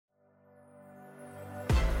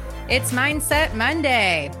It's Mindset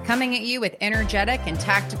Monday, coming at you with energetic and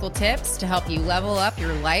tactical tips to help you level up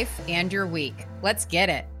your life and your week. Let's get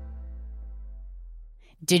it.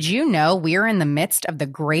 Did you know we are in the midst of the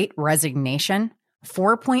Great Resignation?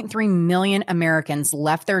 4.3 million Americans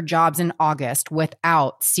left their jobs in August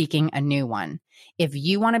without seeking a new one. If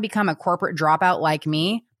you want to become a corporate dropout like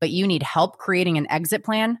me, but you need help creating an exit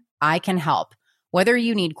plan, I can help. Whether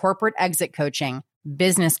you need corporate exit coaching,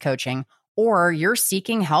 business coaching, or you're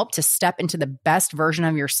seeking help to step into the best version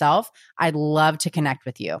of yourself, I'd love to connect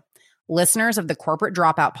with you. Listeners of the Corporate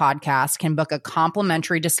Dropout podcast can book a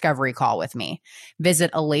complimentary discovery call with me.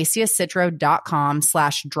 Visit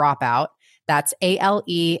alessiacitro.com/dropout. That's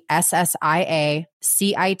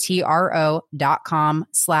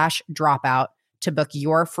ALESSIACITRO.com/dropout to book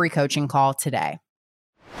your free coaching call today.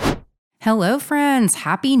 Hello, friends.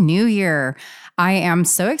 Happy New Year. I am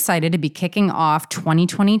so excited to be kicking off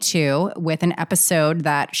 2022 with an episode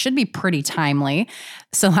that should be pretty timely.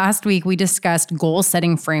 So last week we discussed goal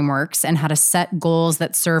setting frameworks and how to set goals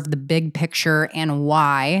that serve the big picture and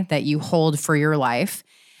why that you hold for your life.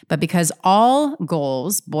 But because all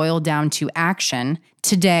goals boil down to action,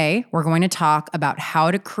 today we're going to talk about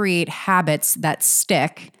how to create habits that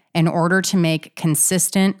stick in order to make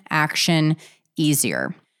consistent action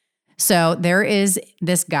easier. So there is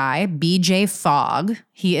this guy, BJ Fogg.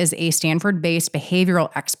 He is a Stanford-based behavioral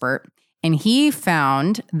expert, and he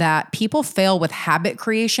found that people fail with habit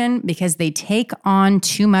creation because they take on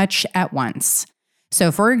too much at once. So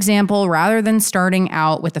for example, rather than starting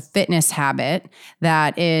out with a fitness habit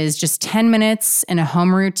that is just 10 minutes in a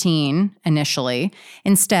home routine initially,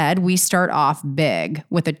 instead we start off big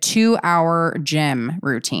with a 2-hour gym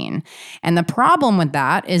routine. And the problem with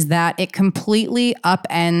that is that it completely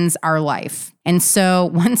upends our life. And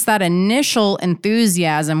so once that initial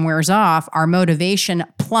enthusiasm wears off, our motivation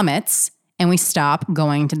plummets and we stop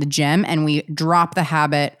going to the gym and we drop the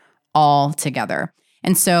habit altogether.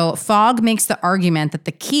 And so Fogg makes the argument that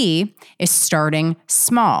the key is starting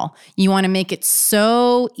small. You want to make it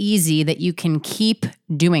so easy that you can keep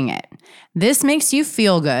doing it. This makes you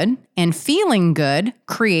feel good, and feeling good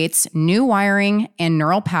creates new wiring and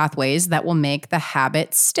neural pathways that will make the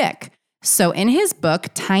habit stick. So in his book,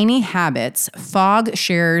 Tiny Habits, Fogg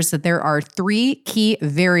shares that there are 3 key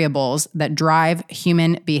variables that drive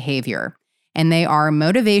human behavior. And they are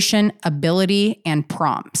motivation, ability, and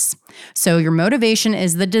prompts. So your motivation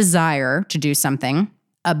is the desire to do something.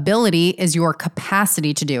 Ability is your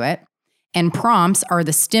capacity to do it. And prompts are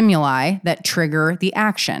the stimuli that trigger the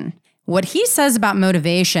action. What he says about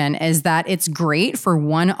motivation is that it's great for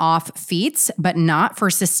one-off feats, but not for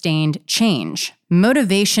sustained change.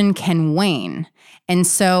 Motivation can wane. And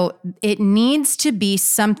so it needs to be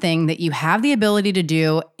something that you have the ability to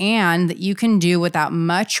do and that you can do without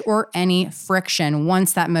much or any friction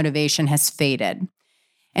once that motivation has faded.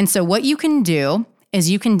 And so what you can do is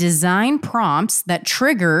you can design prompts that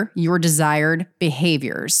trigger your desired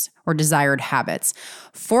behaviors or desired habits.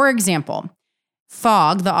 For example,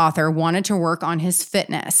 Fogg, the author, wanted to work on his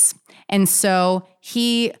fitness. And so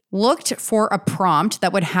he looked for a prompt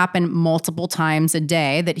that would happen multiple times a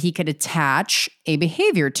day that he could attach a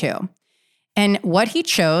behavior to. And what he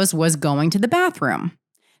chose was going to the bathroom.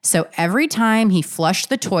 So every time he flushed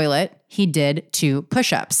the toilet, he did 2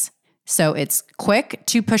 push-ups. So it's quick.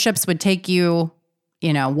 2 push-ups would take you,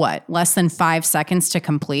 less than 5 seconds to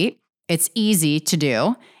complete. It's easy to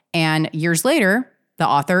do. And years later, the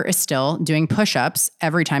author is still doing push-ups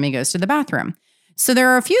every time he goes to the bathroom. So there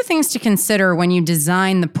are a few things to consider when you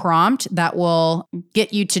design the prompt that will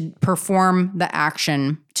get you to perform the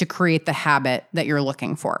action to create the habit that you're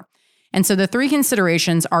looking for. And so the 3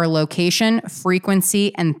 considerations are location,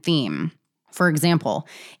 frequency, and theme. For example,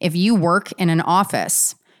 if you work in an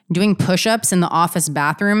office, doing push-ups in the office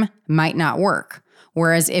bathroom might not work.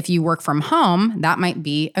 Whereas if you work from home, that might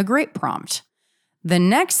be a great prompt. The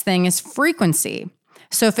next thing is frequency.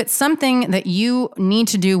 So if it's something that you need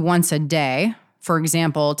to do once a day, for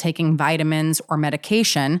example, taking vitamins or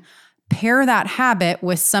medication, pair that habit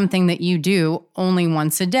with something that you do only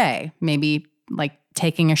once a day, maybe like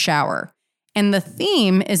taking a shower. And the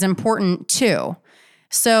theme is important too.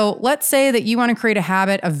 So let's say that you want to create a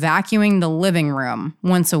habit of vacuuming the living room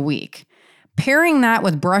once a week. Pairing that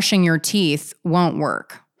with brushing your teeth won't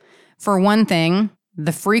work. For one thing,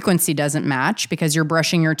 the frequency doesn't match because you're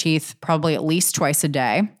brushing your teeth probably at least twice a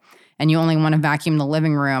day, and you only want to vacuum the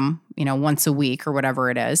living room, once a week or whatever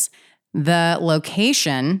it is. The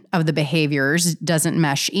location of the behaviors doesn't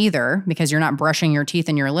mesh either because you're not brushing your teeth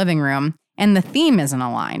in your living room, and the theme isn't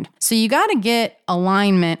aligned. So you got to get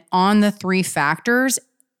alignment on the 3 factors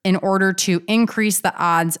in order to increase the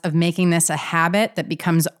odds of making this a habit that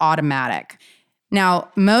becomes automatic. Now,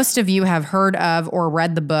 most of you have heard of or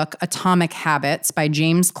read the book Atomic Habits by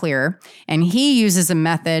James Clear, and he uses a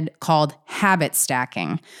method called habit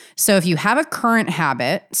stacking. So if you have a current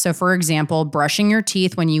habit, so for example, brushing your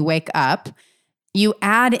teeth when you wake up, you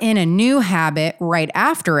add in a new habit right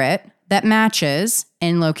after it that matches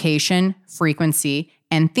in location, frequency,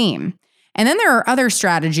 and theme. And then there are other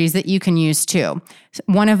strategies that you can use too.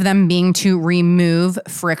 One of them being to remove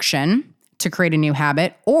friction to create a new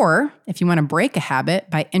habit, or if you want to break a habit,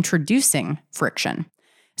 by introducing friction.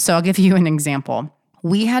 So I'll give you an example.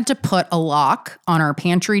 We had to put a lock on our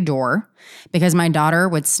pantry door because my daughter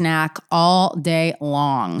would snack all day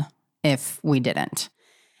long if we didn't.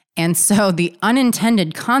 And so the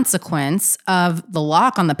unintended consequence of the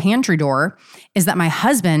lock on the pantry door is that my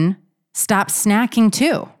husband stopped snacking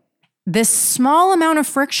too. This small amount of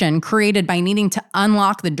friction created by needing to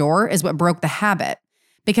unlock the door is what broke the habit.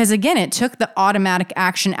 Because again, it took the automatic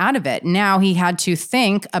action out of it. Now he had to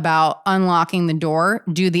think about unlocking the door,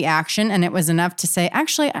 do the action, and it was enough to say,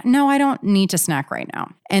 actually, no, I don't need to snack right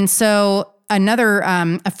now. And so another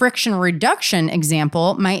a friction reduction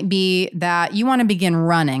example might be that you want to begin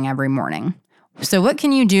running every morning. So what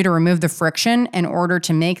can you do to remove the friction in order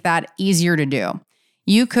to make that easier to do?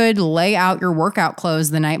 You could lay out your workout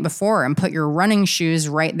clothes the night before and put your running shoes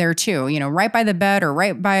right there too, right by the bed or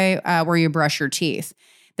right by where you brush your teeth.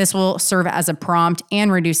 This will serve as a prompt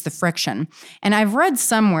and reduce the friction. And I've read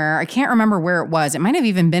somewhere, I can't remember where it was, it might have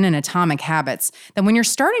even been in Atomic Habits, that when you're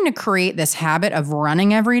starting to create this habit of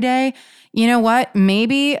running every day, you know what?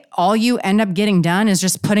 Maybe all you end up getting done is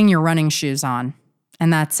just putting your running shoes on,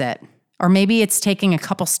 and that's it. Or maybe it's taking a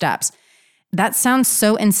couple steps. That sounds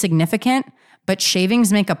so insignificant, but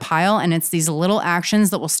shavings make a pile, and it's these little actions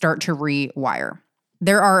that will start to rewire.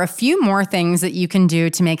 There are a few more things that you can do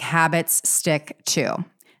to make habits stick too.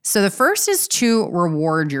 So the first is to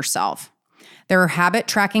reward yourself. There are habit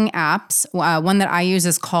tracking apps. One that I use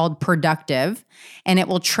is called Productive, and it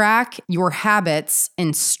will track your habits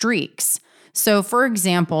in streaks. So for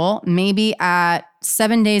example, maybe at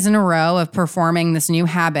 7 days in a row of performing this new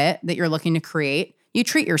habit that you're looking to create, you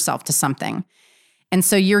treat yourself to something. And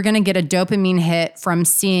so you're going to get a dopamine hit from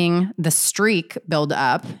seeing the streak build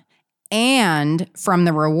up and from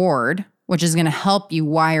the reward, which is going to help you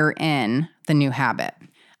wire in the new habit.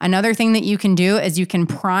 Another thing that you can do is you can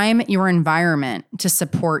prime your environment to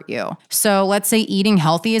support you. So let's say eating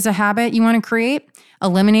healthy is a habit you want to create.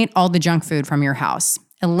 Eliminate all the junk food from your house.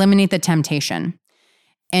 Eliminate the temptation.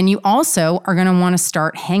 And you also are going to want to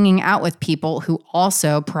start hanging out with people who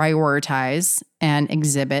also prioritize and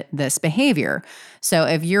exhibit this behavior. So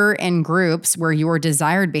if you're in groups where your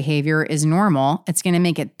desired behavior is normal, it's going to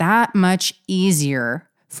make it that much easier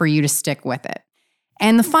for you to stick with it.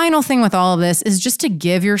 And the final thing with all of this is just to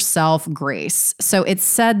give yourself grace. So it's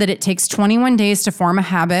said that it takes 21 days to form a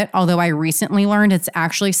habit, although I recently learned it's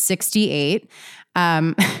actually 68.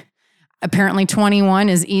 Apparently 21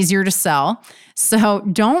 is easier to sell. So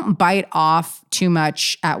don't bite off too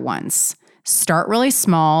much at once. Start really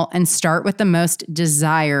small and start with the most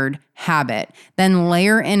desired habit. Then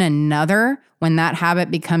layer in another when that habit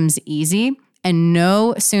becomes easy, and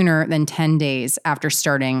no sooner than 10 days after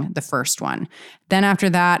starting the first one. Then after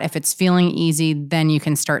that, if it's feeling easy, then you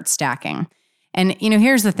can start stacking. And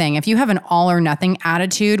here's the thing. If you have an all or nothing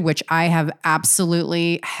attitude, which I have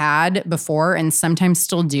absolutely had before and sometimes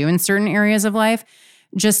still do in certain areas of life,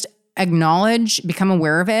 just acknowledge, become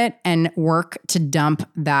aware of it, and work to dump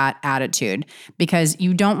that attitude, because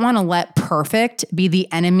you don't want to let perfect be the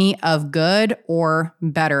enemy of good or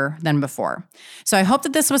better than before. So I hope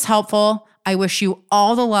that this was helpful. I wish you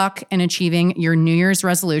all the luck in achieving your New Year's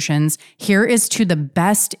resolutions. Here is to the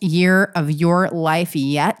best year of your life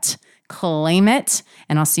yet. Claim it,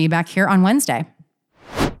 and I'll see you back here on Wednesday.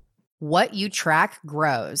 What you track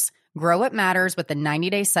grows. Grow what matters with the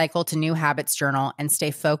 90-day cycle to New Habits Journal and stay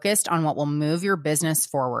focused on what will move your business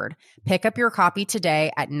forward. Pick up your copy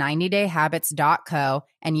today at 90dayhabits.co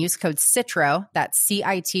and use code CITRO, that's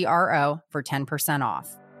CITRO, for 10%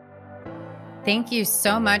 off. Thank you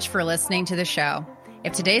so much for listening to the show.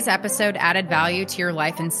 If today's episode added value to your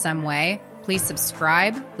life in some way, please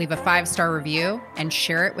subscribe, leave a 5-star review, and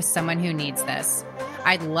share it with someone who needs this.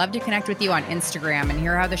 I'd love to connect with you on Instagram and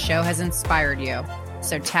hear how the show has inspired you.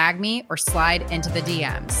 So tag me or slide into the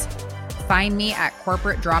DMs. Find me at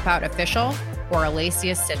Corporate Dropout Official or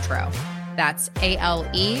Alessia Citro. That's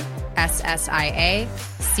ALESSIACITRO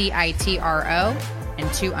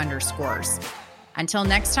and 2 underscores. Until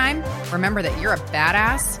next time, remember that you're a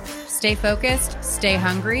badass, stay focused, stay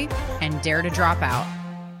hungry, and dare to drop out.